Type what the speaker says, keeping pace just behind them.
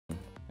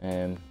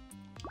A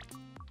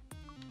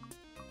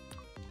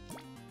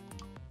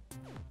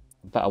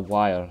bit of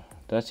wire.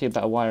 Did I see a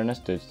bit of wire on this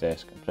dude's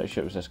desk? I'm pretty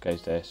sure it was this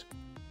guy's desk.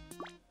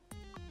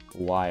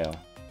 Wire.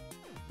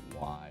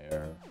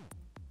 Wire.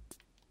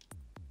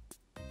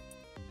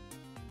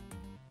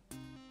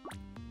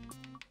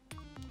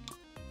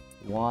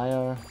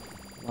 Wire.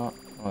 Oh,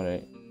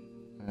 alright.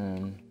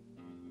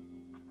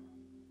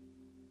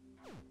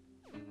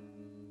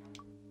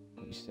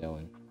 What are you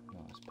selling? No,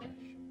 that's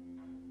pish.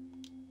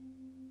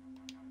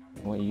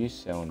 What are you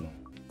selling?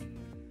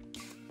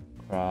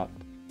 Crap.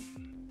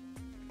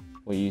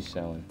 What are you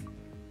selling?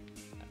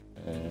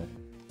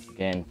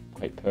 Again,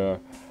 quite poor.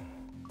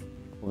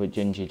 What about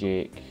Ginger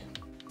Jake?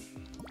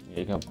 Yeah,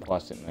 you can have a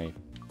plastic knife.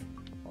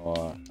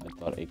 Or a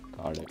dirty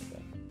card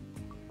outfit.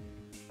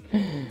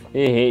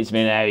 He hates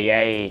me now,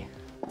 yay!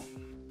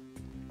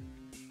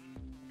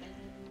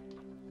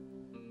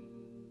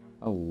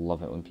 I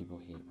love it when people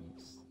hate me.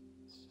 It's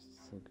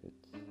just so good.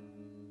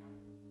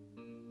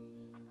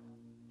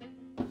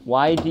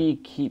 Why do you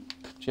keep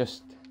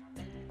just...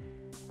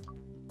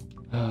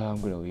 I'm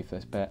going to leave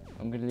this bit.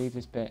 I'm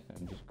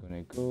just going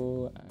to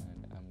go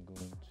and I'm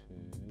going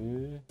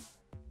to...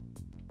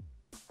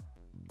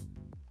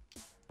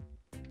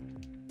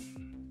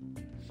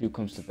 Who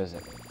comes to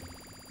visit?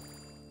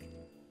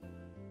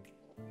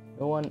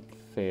 No one?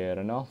 Fair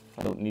enough.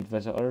 I don't need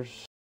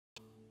visitors.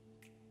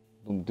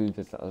 Don't do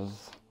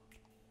visitors.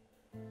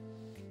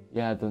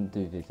 Yeah, I don't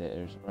do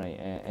visitors. Right,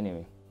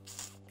 anyway.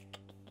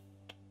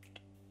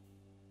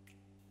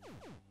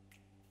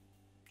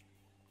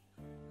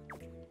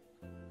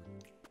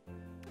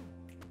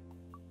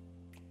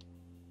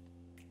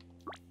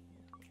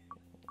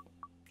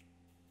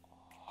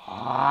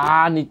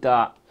 I need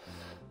that.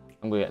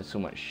 I'm gonna get so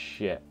much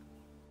shit.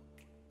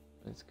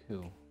 That's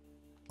cool.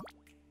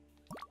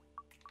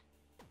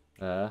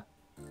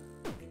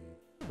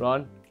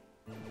 Run.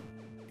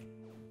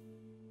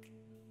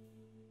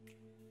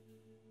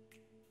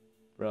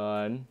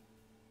 Run.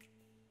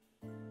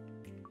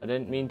 I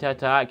didn't mean to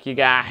attack you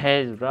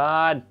guys.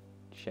 Run.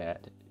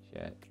 Shit.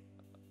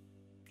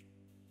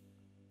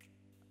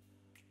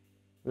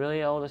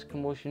 Really, all this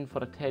commotion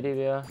for a teddy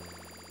bear?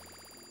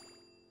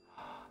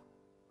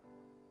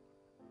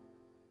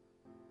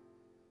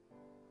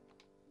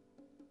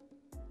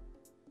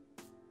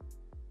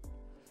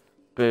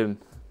 Boom.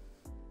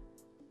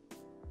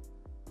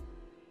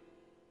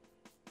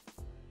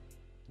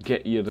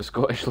 Get you the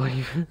Scottish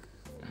life.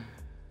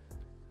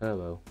 Oh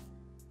well.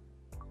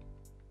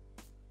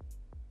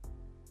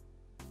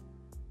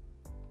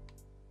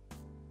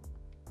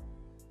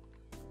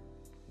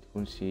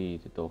 Don't see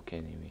the dock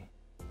anyway.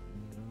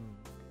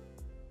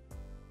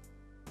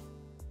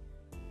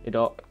 Hey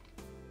doc.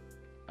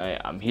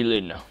 I'm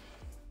healing now.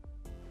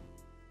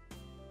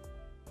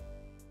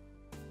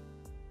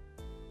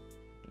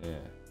 Yeah.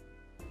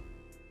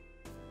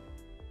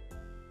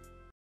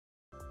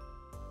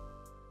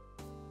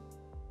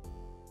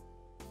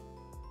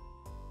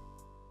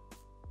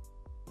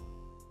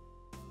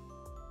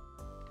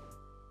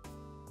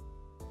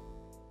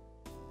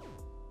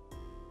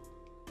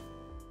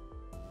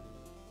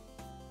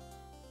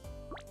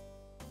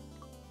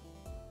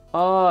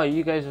 Oh,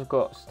 you guys have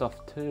got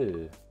stuff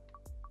too.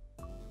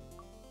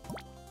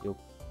 You'll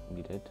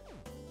need it.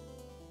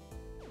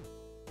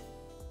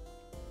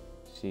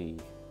 See.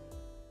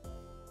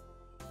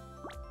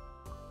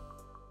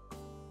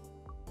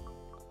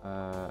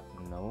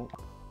 No.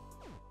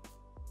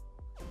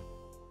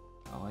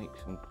 I like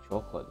some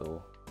chocolate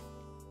though.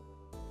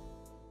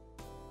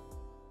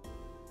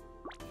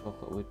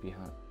 Chocolate would be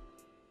handy.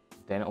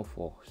 Dental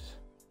floss.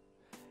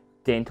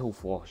 Dental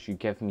floss. You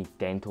give me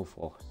dental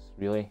floss.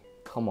 Really?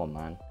 Come on,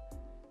 man.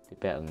 Do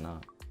better than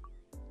that.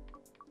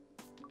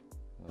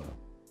 Oh.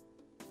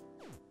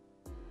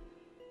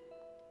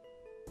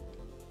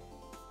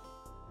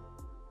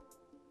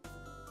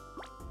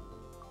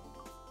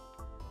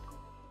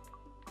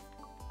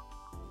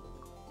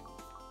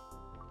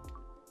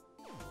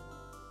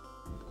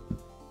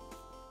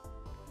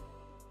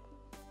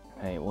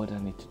 Right, what do I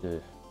need to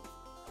do?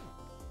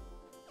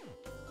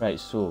 Right,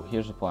 so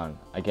here's the plan.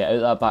 I get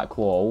out that back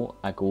wall,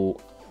 I go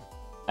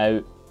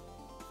out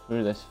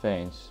through this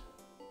fence.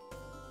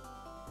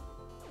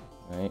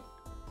 Right.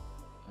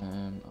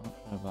 Up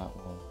through the back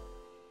wall.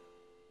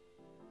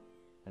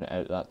 And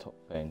out that top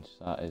fence.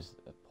 That is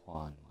the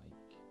plan,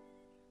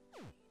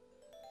 like.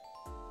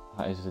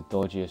 That is the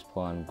dodgiest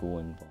plan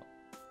going,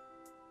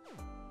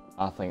 but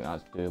I think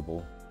that's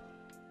doable.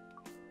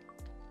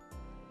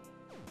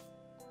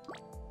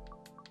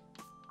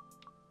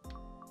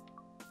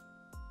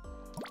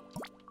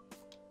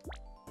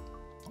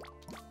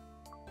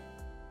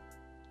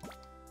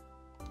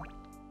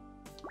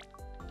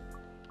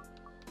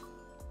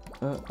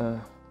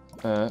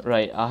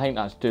 Right, I think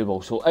that's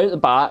doable. So out the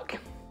back,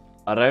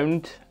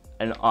 around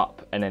and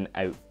up and then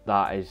out.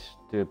 That is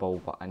doable,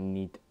 but I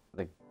need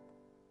the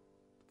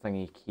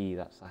thingy key,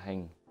 that's the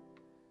thing.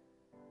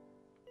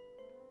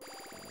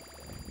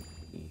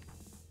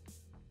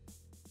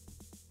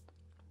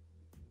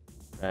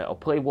 Right, I'll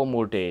play one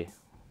more day.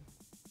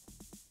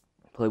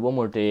 Play one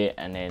more day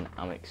and then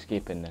I'm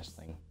escaping this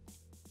thing.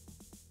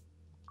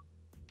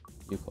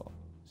 You've got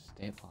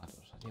step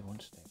ladders. I do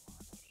want step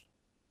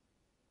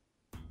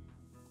ladders.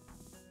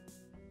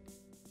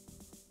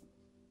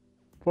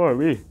 For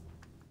me.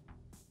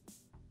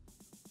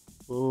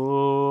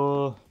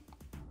 Oh.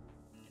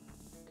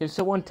 Can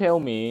someone tell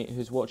me,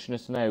 who's watching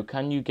this now,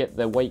 can you get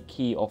the white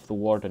key off the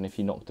warden if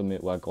you knocked him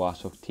out with a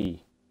glass of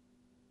tea?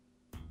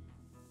 I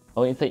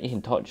don't even think you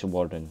can touch the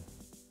warden.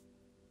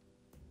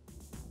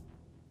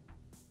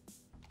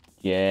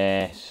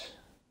 Yes.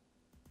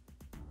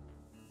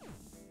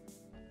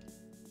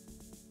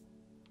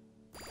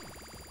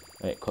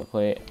 Right,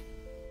 quickly.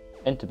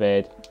 Into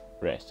bed.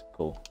 Rest.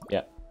 Cool.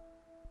 Yep.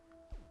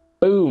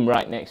 Boom!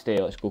 Right, next day.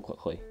 Let's go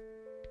quickly.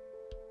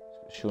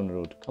 Show on the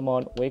road. Come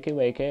on, wakey,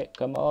 wakey.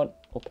 Come on.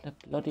 Open the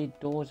bloody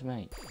doors,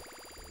 mate.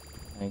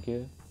 Thank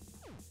you.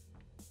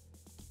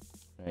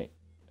 Right.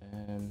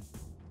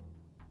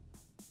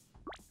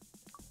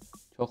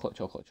 Chocolate,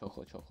 chocolate,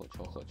 chocolate, chocolate,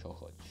 chocolate,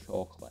 chocolate,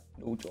 chocolate.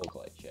 No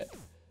chocolate shit.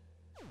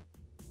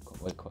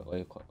 Quickly,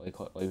 quickly, quickly,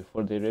 quickly,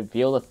 before they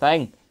reveal the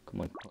thing.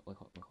 Come on, quickly,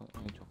 quickly,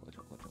 quickly. Chocolate, chocolate,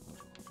 chocolate, chocolate, chocolate,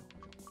 chocolate.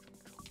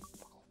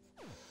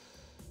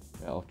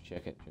 Right, I'll have to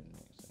check it during the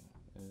next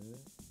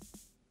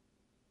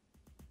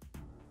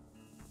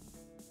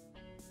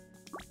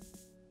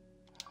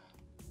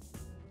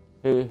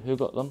thing. Who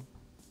got them?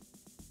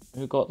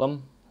 Who got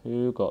them?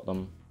 Who got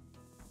them?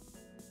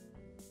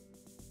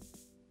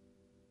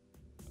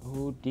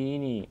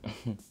 Houdini.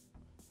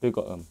 Who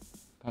got them?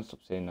 Can't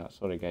stop saying that.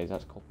 Sorry guys,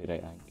 that's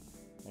copyright, I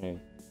think.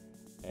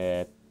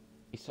 Anyway,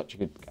 he's such a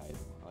good guy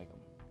though. I like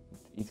him.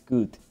 He's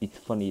good. He's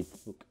funny.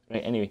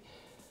 Right. Anyway,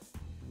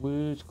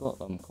 who's got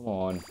them? Come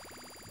on.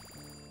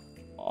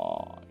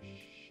 Oh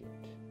shit.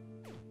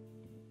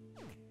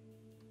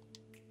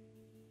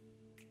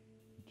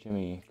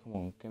 Jimmy, come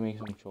on, give me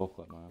some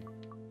chocolate, man.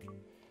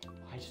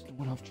 I just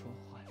don't have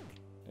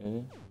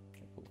chocolate.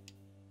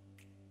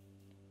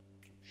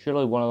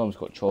 Surely one of them's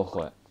got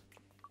chocolate.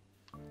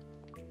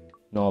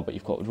 No, but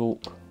you've got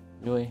rope.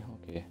 Really?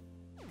 Okay.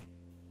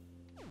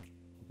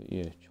 Look at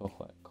you,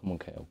 chocolate. Come on,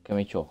 Kyle. Give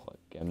me chocolate.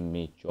 Give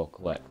me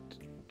chocolate.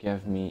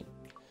 Give me...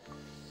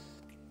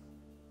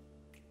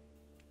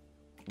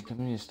 Give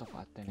me the stuff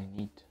I didn't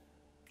need.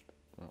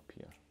 Run up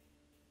here.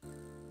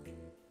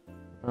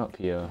 Run up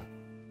here.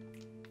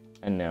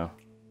 And now.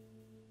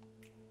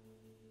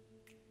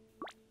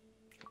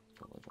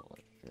 Chocolate,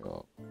 chocolate,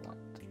 chocolate.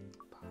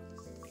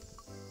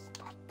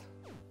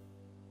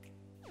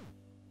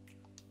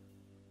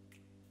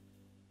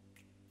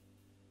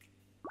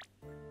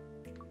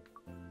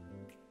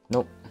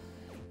 Nope.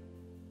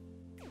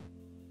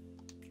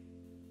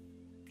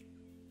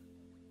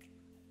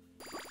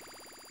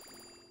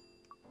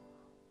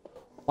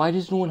 Why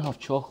does no one have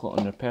chocolate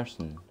on their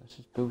person? This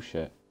is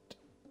bullshit.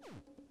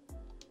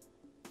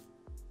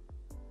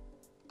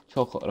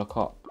 Chocolate or a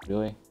cup,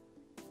 really?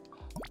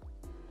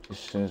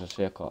 Just as soon as I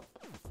say a cup,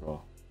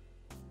 bro.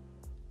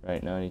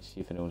 Right, now I need to see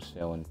if anyone's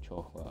selling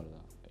chocolate out of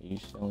that. Are you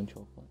selling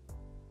chocolate?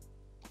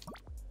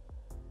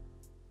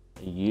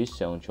 Are you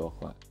selling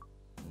chocolate?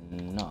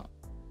 Nah.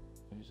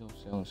 Who's all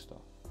selling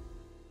stuff?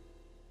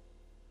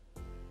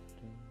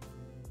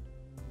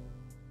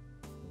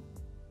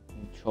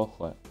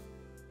 Chocolate.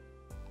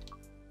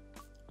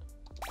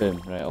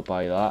 Boom, right, I'll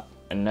buy that.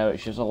 And now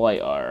it's just a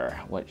lighter,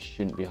 which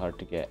shouldn't be hard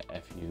to get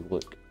if you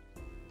look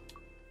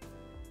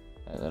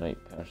at the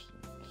right person.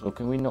 So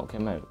can we knock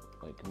him out?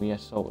 Like, can we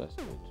assault this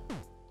dude?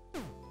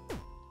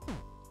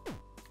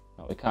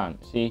 No, we can't.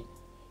 See?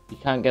 You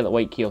can't get the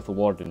white key off the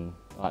warden.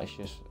 That's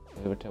just,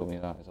 whoever told me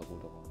that is a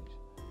load of lies.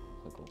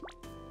 Click on.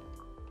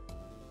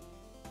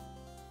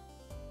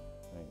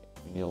 Right,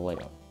 we need a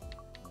lighter.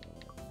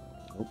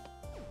 Nope.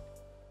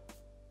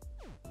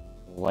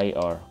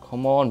 Lighter.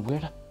 Come on, where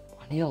the...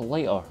 I need a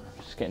lighter.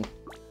 Just getting...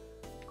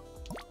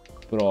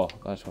 Bro,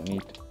 that's what I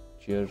need.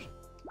 Cheers.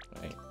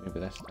 Right, maybe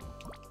this thing.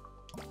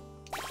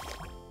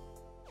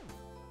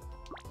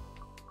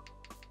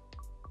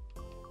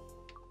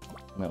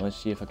 Right, let's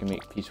see if I can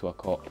make peace with a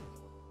cop.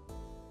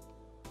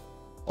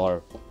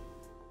 Or...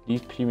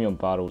 These premium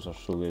barrels are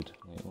so good.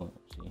 Like,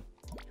 let's see.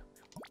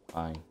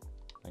 Bang.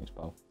 Thanks,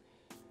 pal.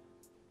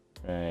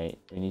 Right,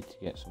 we need to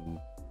get some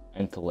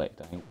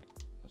intellect, I think.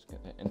 Let's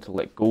get the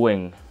intellect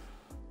going.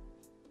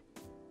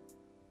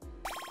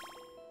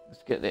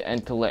 Let's get the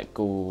intellect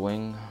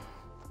going.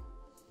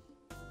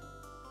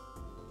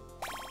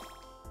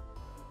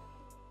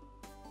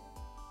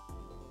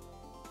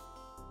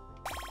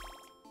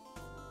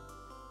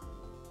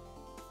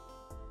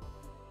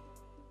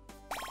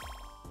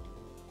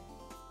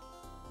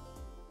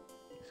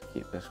 Let's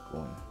keep this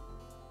going.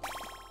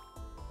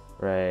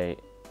 Right,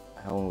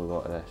 how long have we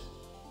got of this?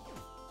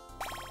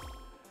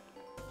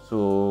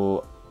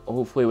 So,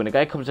 hopefully when the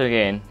guy comes in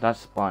again,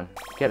 that's the plan.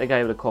 Get the guy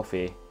with the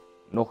coffee,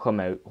 knock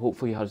him out,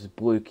 hopefully he has his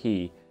blue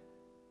key.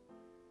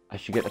 I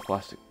should get the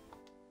plastic.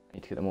 I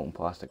need to get the molten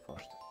plastic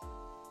first.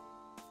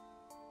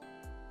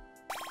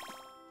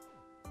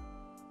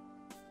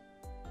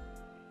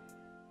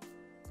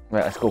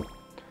 Right, let's go.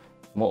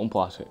 Molten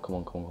plastic, come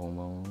on, come on, come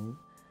on.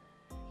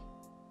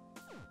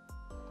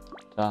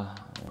 Right,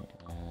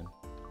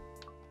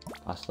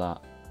 past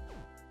that.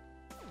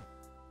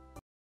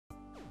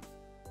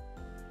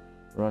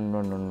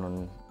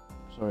 Run.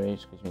 Sorry,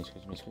 excuse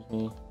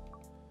me.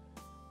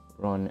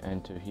 Run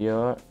into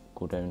here,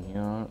 go down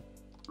here,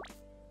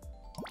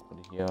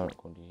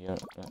 go to here,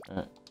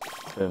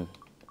 boom.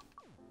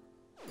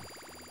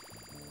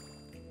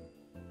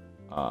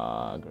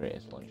 Ah, great,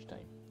 it's lunchtime.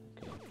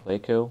 Okay, play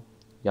cool.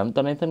 You haven't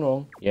done anything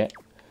wrong yet.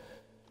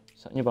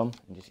 Sit on your bum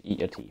and just eat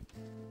your tea.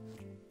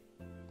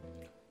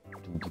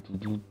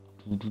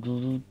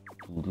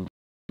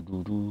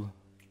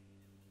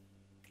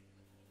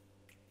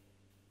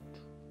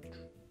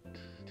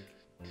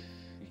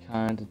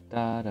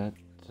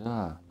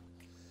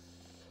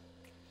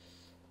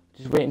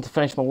 Just waiting to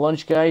finish my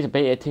lunch, guys. I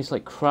bet you it tastes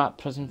like crap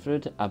prison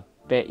food. I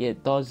bet you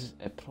it does.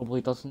 It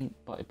probably doesn't,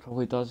 but it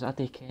probably does. I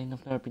think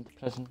I've never been to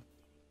prison.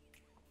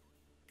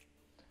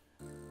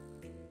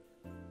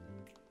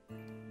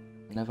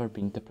 Never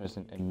been to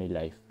prison in my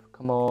life.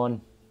 Come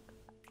on.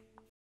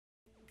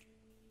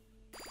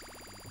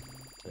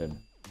 Boom.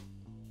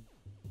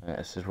 Right,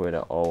 this is where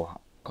it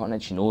all... Got an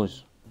itchy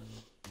nose.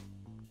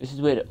 This is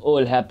where it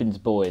all happens,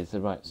 boys.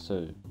 Right,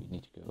 so we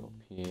need to go up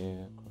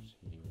here, across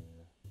here.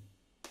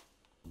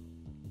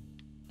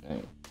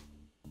 Right.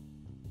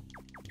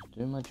 Just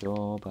do my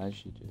job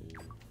as you do.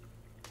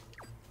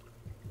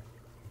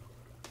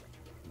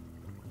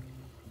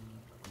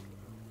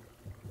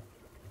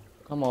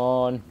 Come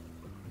on.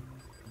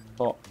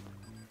 Pop.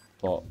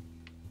 Pop.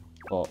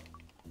 Pop.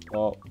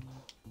 Pop.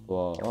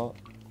 Pop.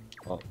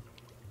 Pop.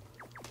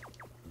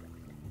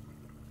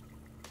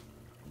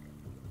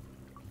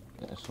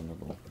 Get this on the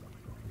go.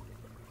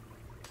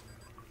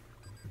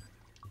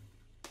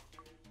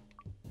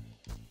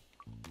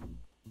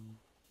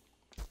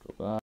 Drop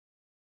that.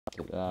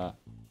 Take that.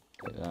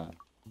 Take that.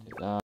 Take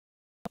that.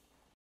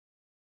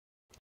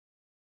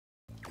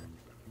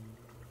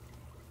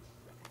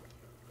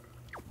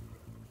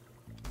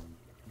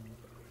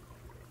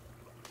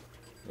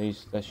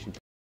 This should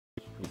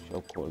be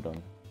all quarter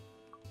done.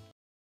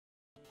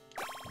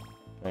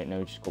 Right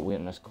now, just got to wait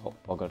on this cock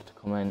bugger to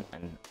come in,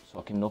 and so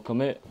I can knock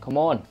him out. Come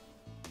on!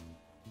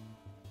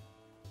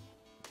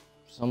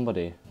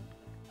 Somebody.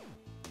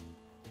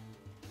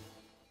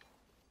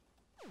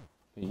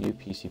 Be you,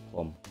 PC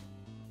Plum.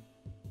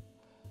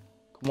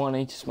 Come on, I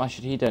need to smash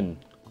your head in.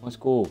 Let's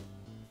go.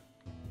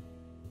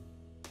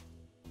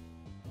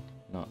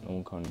 No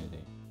one can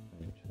today.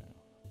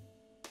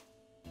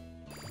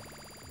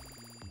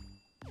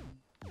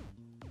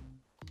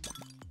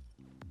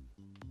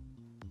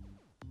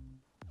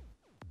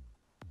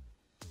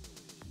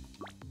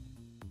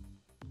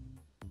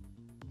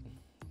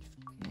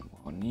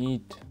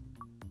 Need.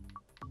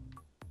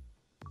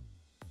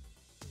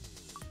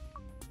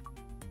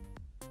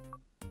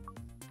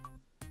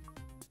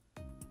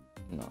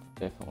 No,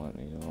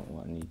 definitely not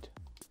what I need.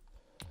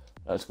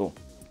 Let's go.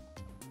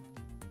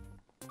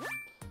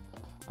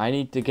 I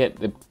need to get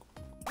the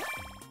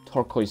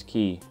turquoise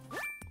key.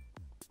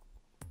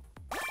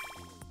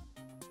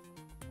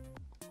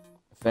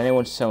 If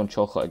anyone's selling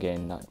chocolate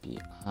again, that'd be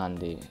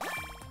handy.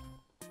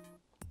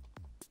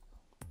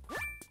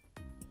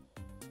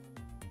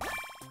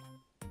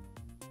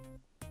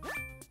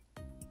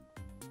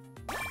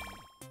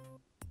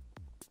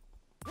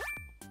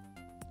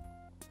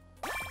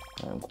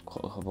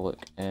 Have a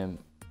look.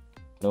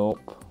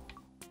 Nope.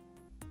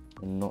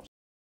 We're not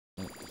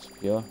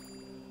disappear.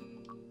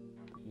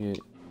 You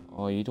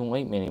don't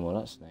like me anymore.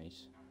 That's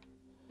nice.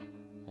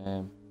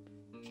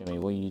 Jimmy,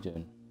 what are you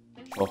doing?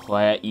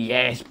 Chocolate.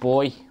 Yes,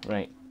 boy.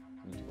 Right.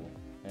 Need to go.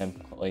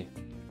 Quickly.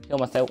 Heal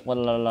myself. La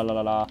la la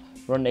la la.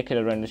 Run naked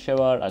around the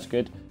shower. That's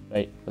good.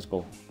 Right. Let's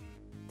go.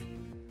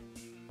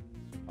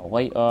 A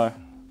lighter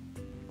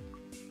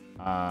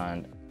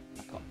and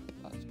a cup.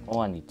 That's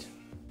all I need.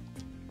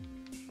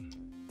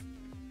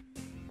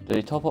 Do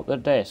they top up their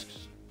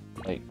desks?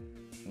 Like,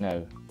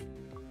 no.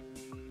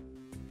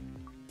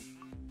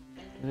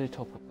 Do they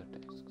top up their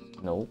desks?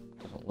 No,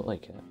 doesn't look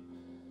like it.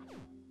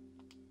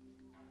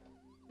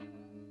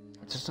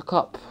 Just a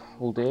cup,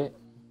 will do it.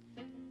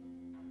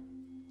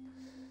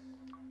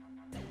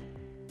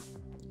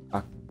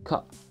 A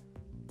cup.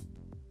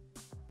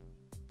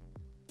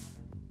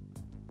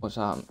 What's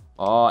that?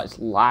 Oh, it's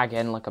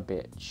lagging like a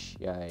bitch.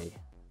 Yay,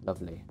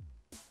 lovely.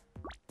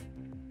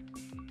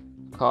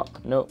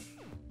 Cup, nope.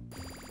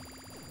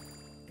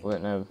 Wait,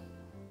 no.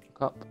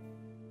 Cup?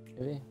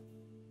 Maybe?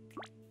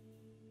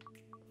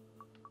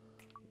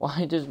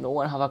 Why does no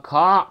one have a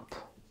cup?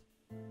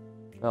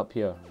 Up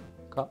here.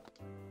 Cup?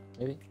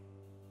 Maybe?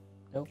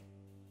 No?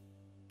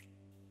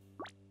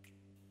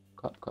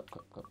 Cup.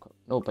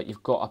 No, but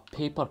you've got a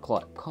paper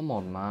clip. Come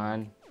on,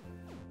 man.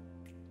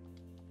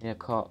 Yeah, a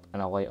cup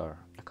and a lighter.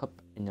 A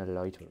cup and a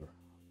lighter.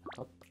 A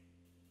cup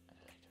and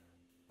a lighter.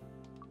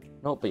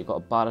 No, but you've got a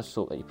bar of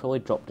soap that you probably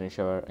dropped in the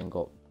shower and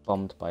got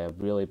bummed by a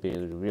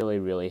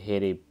really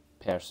hairy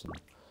person.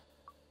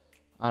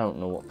 I don't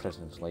know what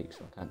prison's like,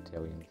 so I can't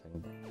tell you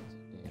anything. But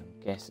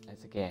yeah, it's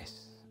a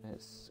guess.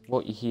 It's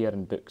what you hear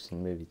in books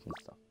and movies and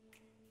stuff.